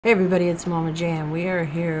Hey everybody, it's Mama J, and we are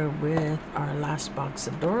here with our last box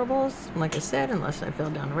of Doorables. Like I said, unless I fell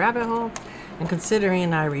down a rabbit hole. And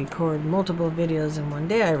considering I record multiple videos in one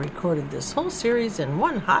day, I recorded this whole series in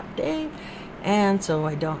one hot day. And so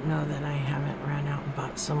I don't know that I haven't ran out and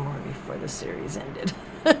bought some more before the series ended.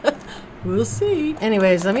 We'll see.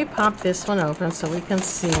 Anyways, let me pop this one open so we can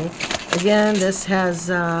see. Again, this has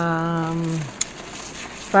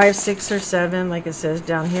 5, 6, or 7, like it says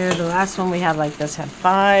down here. The last one we had like this had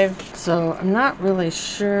 5. So I'm not really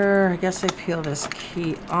sure. I guess I peel this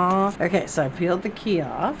key off. Okay, so I peeled the key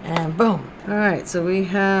off and boom. All right, so we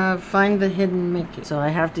have find the hidden Mickey. So I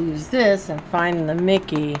have to use this and find the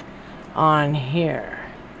Mickey on here.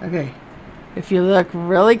 Okay, if you look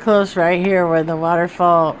really close right here where the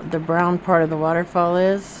waterfall, the brown part of the waterfall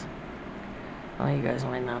is. Oh, you guys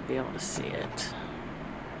might not be able to see it.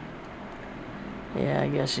 Yeah, I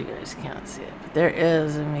guess you guys can't see it. But there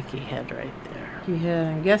is a Mickey head right there. Mickey head.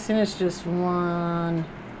 I'm guessing it's just one.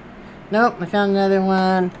 Nope, I found another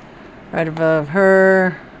one right above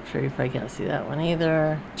her. I'm sure you probably can't see that one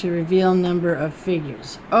either. To reveal number of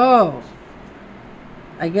figures. Oh!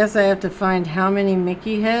 I guess I have to find how many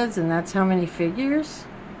Mickey heads, and that's how many figures?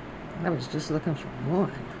 I was just looking for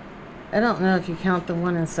one. I don't know if you count the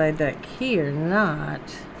one inside that key or not.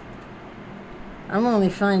 I'm only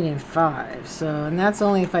finding 5, so, and that's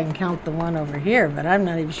only if I can count the one over here, but I'm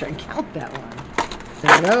not even sure I can count that one.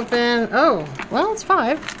 Get it open. Oh, well, it's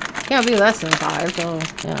 5. Can't be less than 5, so,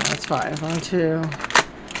 yeah, that's 5. 1, 2,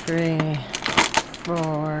 3,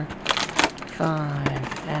 4,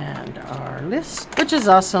 5, and our list, which is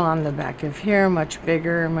also on the back of here, much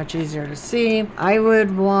bigger, much easier to see. I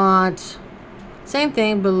would want, same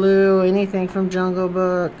thing, Baloo, anything from Jungle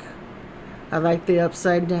Book. I like the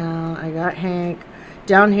upside down. I got Hank.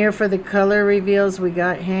 Down here for the color reveals, we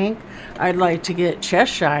got Hank. I'd like to get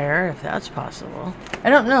Cheshire, if that's possible. I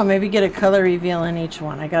don't know. Maybe get a color reveal in each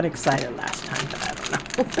one. I got excited last time, but I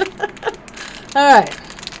don't know. All right.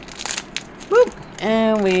 Whoop.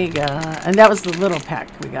 And we got, and that was the little pack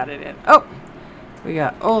we got it in. Oh, we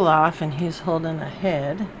got Olaf, and he's holding a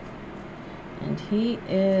head. And he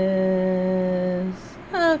is...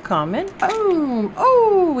 common.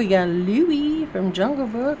 Oh, we got Louie from Jungle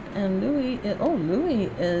Book, and Louie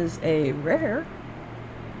is a rare.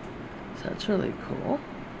 So that's really cool.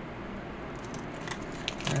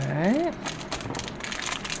 All right.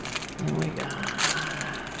 And we got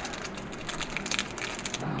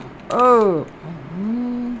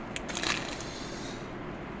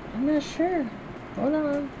I'm not sure. Hold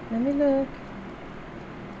on, let me look.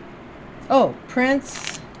 Oh,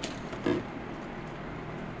 Prince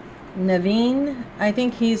Naveen, I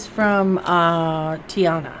think he's from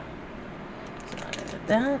Tiana. So I did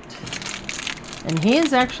that, and he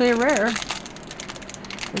is actually a rare.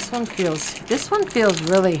 This one feels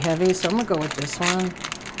really heavy, so I'm gonna go with this one.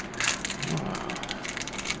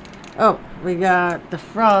 Oh, we got the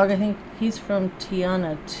frog. I think he's from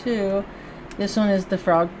Tiana too. This one is the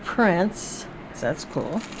Frog Prince, so that's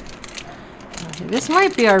cool. Okay, this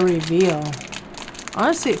might be our reveal.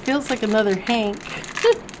 Honestly, it feels like another Hank.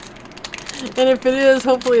 And if it is,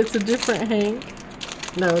 hopefully it's a different Hank.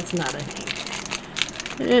 No, it's not a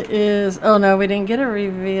Hank. It is... Oh, no, we didn't get a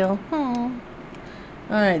reveal.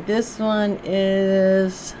 Alright, this one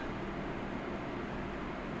is...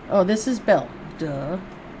 Oh, this is Belle. Duh.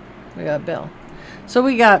 We got Belle. So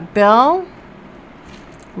we got Belle.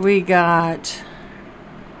 We got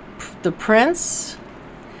the Prince.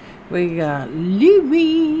 We got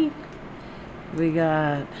Louie. We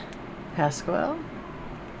got Pasquale.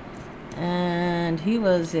 And he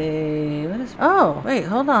was a... What is... Oh, wait,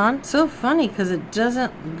 hold on. So funny, because it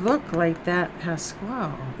doesn't look like that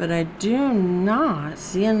Pasquale. But I do not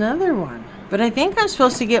see another one. But I think I'm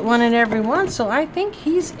supposed to get one in every one, so I think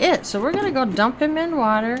he's it. So we're going to go dump him in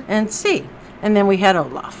water and see. And then we had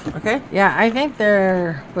Olaf, okay? Yeah, I think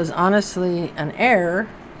there was honestly an error,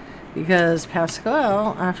 because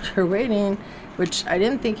Pasquale, after waiting... which I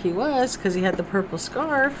didn't think he was because he had the purple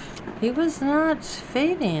scarf. He was not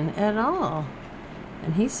fading at all.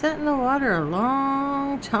 And he sat in the water a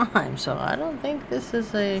long time. So I don't think this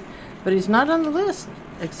is a... But he's not on the list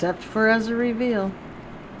except for as a reveal.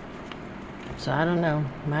 So I don't know.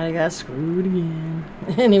 Might have got screwed again.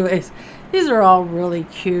 Anyways, these are all really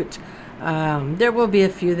cute. There will be a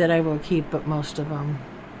few that I will keep, but most of them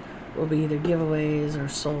will be either giveaways or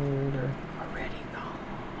sold or...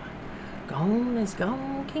 Gone as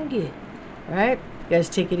gone can get. Alright? You guys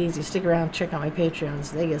take it easy. Stick around. Check out my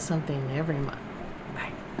Patreons. They get something every month.